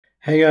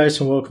Hey guys,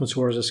 and welcome to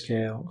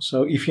WordsAtScale.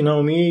 So if you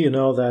know me, you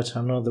know that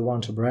I'm not the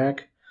one to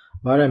brag,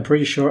 but I'm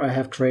pretty sure I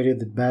have created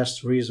the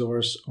best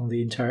resource on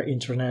the entire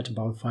internet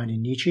about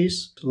finding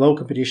niches, low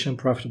competition,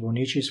 profitable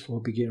niches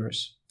for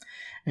beginners.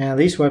 And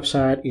this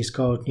website is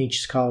called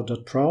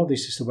nichescout.pro.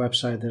 This is the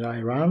website that I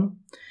run.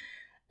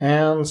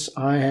 And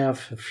I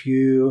have a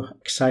few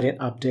exciting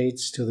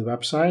updates to the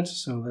website,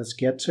 so let's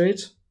get to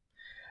it.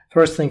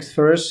 First things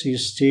first, you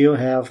still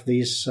have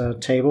this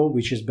table,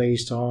 which is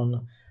based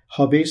on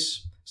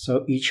hobbies.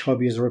 So each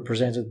hobby is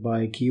represented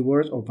by a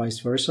keyword or vice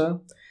versa.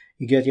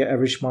 You get your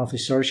average monthly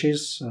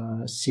searches,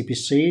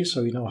 CPC,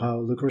 so you know how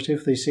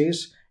lucrative this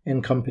is,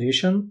 and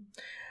competition.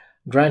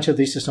 Granted,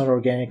 this is not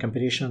organic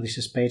competition, this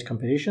is paid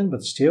competition,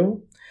 but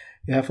still,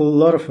 you have a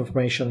lot of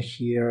information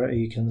here.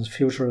 You can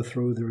filter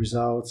through the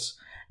results,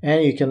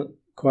 and you can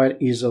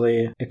quite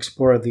easily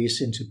export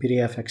this into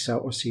PDF,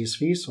 Excel, or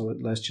CSV. So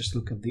let's just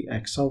look at the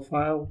Excel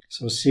file.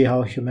 So see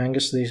how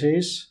humongous this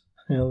is.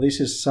 And this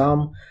is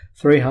some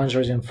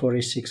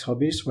 346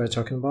 hobbies we're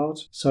talking about.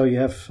 So you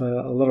have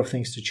a lot of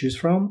things to choose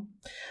from.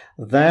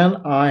 Then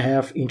I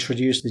have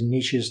introduced the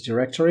niches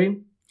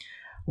directory,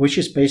 which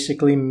is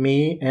basically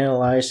me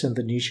analyzing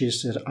the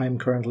niches that I'm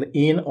currently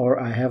in or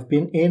I have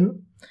been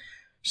in.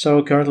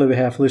 So currently we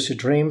have lucid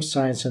dreams,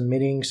 science and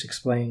meanings,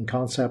 explaining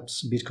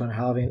concepts, Bitcoin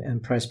halving,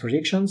 and price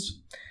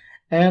predictions.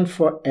 And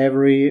for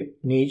every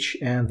niche,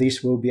 and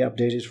this will be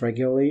updated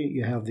regularly,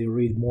 you have the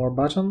read more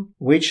button,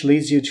 which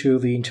leads you to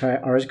the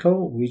entire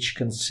article, which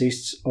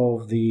consists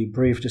of the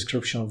brief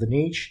description of the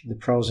niche, the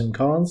pros and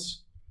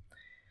cons,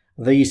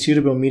 the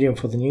suitable medium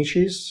for the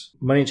niches,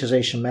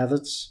 monetization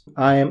methods.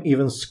 I am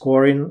even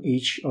scoring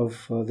each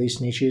of these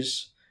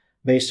niches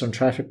based on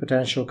traffic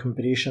potential,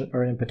 competition,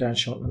 earning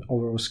potential, and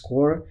overall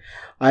score.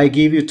 I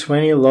give you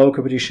 20 low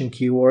competition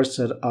keywords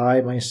that I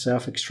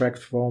myself extract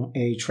from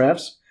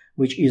Ahrefs,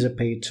 which is a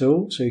paid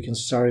tool, so you can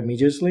start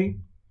immediately.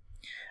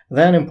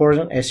 Then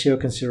important SEO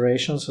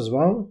considerations as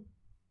well.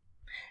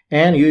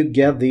 And you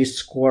get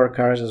these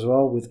scorecards as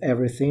well with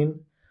everything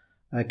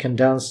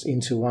condensed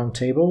into one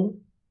table.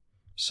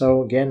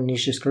 So again,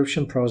 niche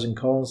description, pros and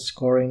cons,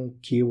 scoring,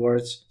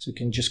 keywords. So you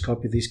can just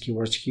copy these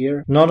keywords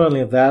here. Not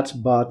only that,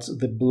 but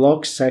the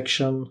blog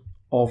section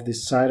of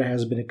this site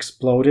has been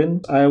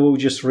exploding. I will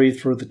just read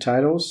through the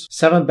titles.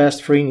 7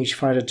 best free niche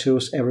finder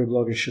tools every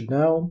blogger should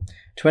know.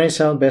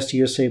 27 best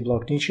USA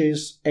blog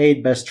niches,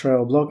 8 best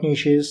travel blog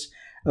niches,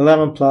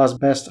 11 plus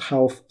best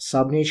health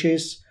sub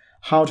niches,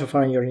 how to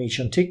find your niche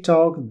on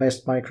TikTok,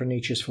 best micro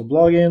niches for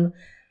blogging,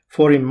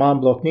 14 mom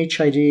blog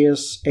niche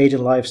ideas,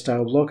 18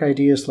 lifestyle blog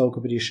ideas, low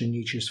competition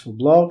niches for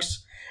blogs,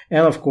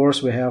 and of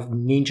course we have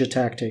ninja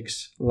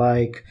tactics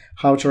like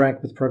how to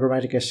rank with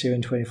programmatic SEO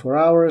in 24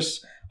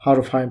 hours, how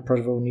to find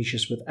profitable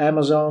niches with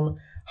Amazon,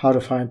 how to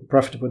find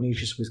profitable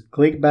niches with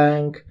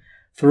ClickBank,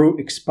 through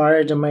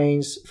expired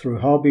domains, through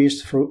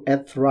hobbies, through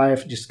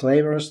AdThrive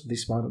disclaimers.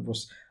 This one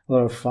was a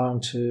lot of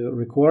fun to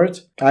record.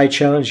 I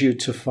challenge you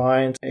to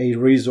find a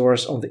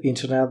resource on the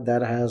internet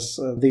that has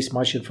this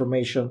much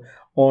information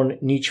on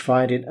niche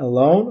finding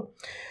alone.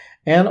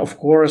 And of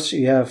course,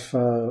 you have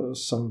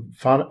some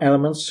fun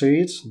elements to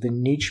it, the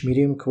niche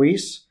medium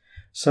quiz.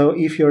 So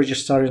if you're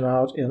just starting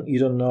out and you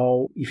don't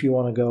know if you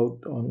want to go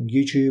on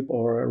YouTube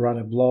or run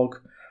a blog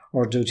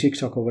or do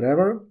TikTok or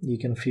whatever, you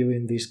can fill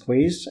in this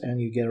quiz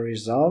and you get a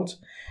result.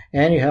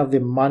 And you have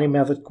the money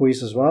method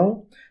quiz as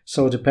well.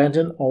 So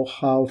depending on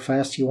how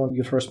fast you want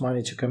your first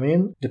money to come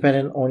in,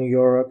 depending on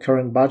your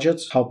current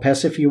budget, how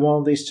passive you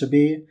want this to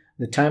be,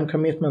 the time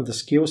commitment, the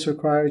skills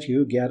required,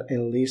 you get a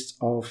list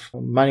of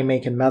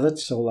money-making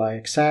methods. So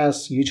like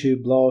SaaS,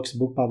 YouTube, blogs,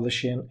 book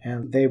publishing,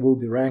 and they will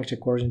be ranked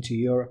according to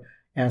your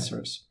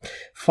answers.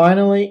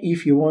 Finally,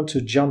 if you want to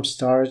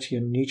jumpstart your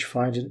niche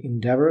finding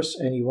endeavors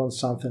and you want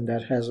something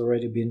that has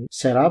already been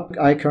set up,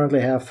 I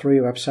currently have 3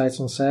 websites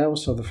on sale.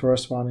 So the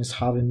first one is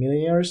Halving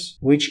Millionaires,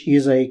 which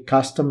is a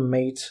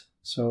custom-made,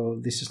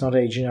 so this is not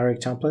a generic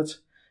template,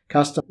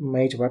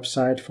 custom-made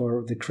website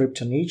for the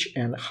crypto niche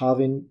and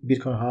halving,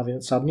 Bitcoin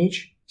halving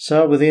sub-niche.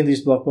 So within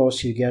these blog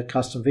posts, you get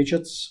custom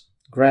widgets,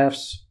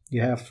 graphs.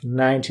 You have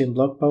 19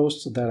 blog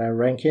posts that are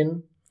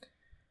ranking.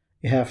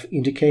 You have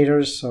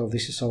indicators, so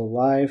this is all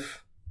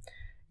live.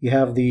 You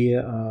have the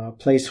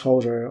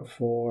placeholder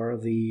for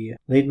the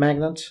lead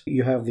magnet.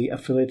 You have the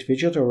affiliate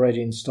widget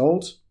already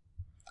installed.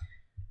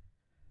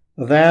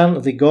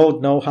 Then the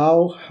gold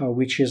know-how,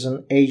 which is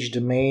an age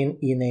domain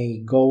in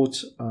a gold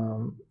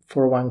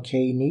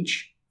 401k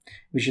niche,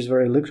 which is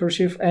very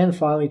lucrative. And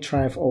finally,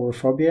 Triumph over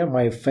Phobia,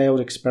 my failed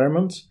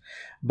experiment.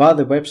 But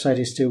the website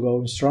is still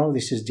going strong.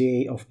 This is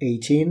DA of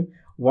 18.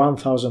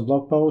 1,000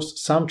 blog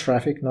posts, some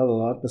traffic, not a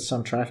lot, but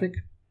some traffic.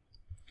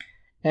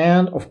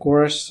 And of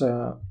course,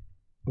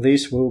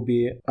 this will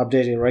be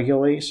updated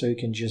regularly, so you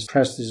can just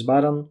press this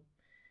button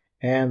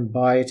and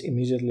buy it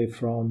immediately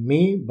from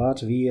me, but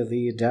via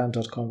the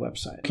dan.com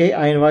website. Okay,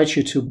 I invite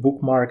you to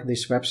bookmark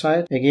this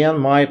website. Again,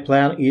 my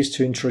plan is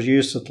to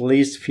introduce at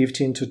least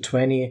 15 to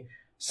 20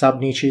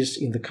 sub-niches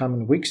in the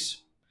coming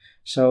weeks.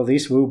 So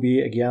this will be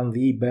again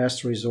the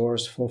best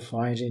resource for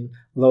finding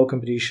low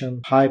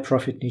competition, high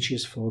profit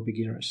niches for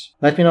beginners.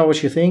 Let me know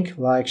what you think,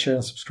 like, share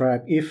and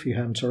subscribe if you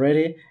haven't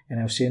already, and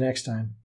I'll see you next time.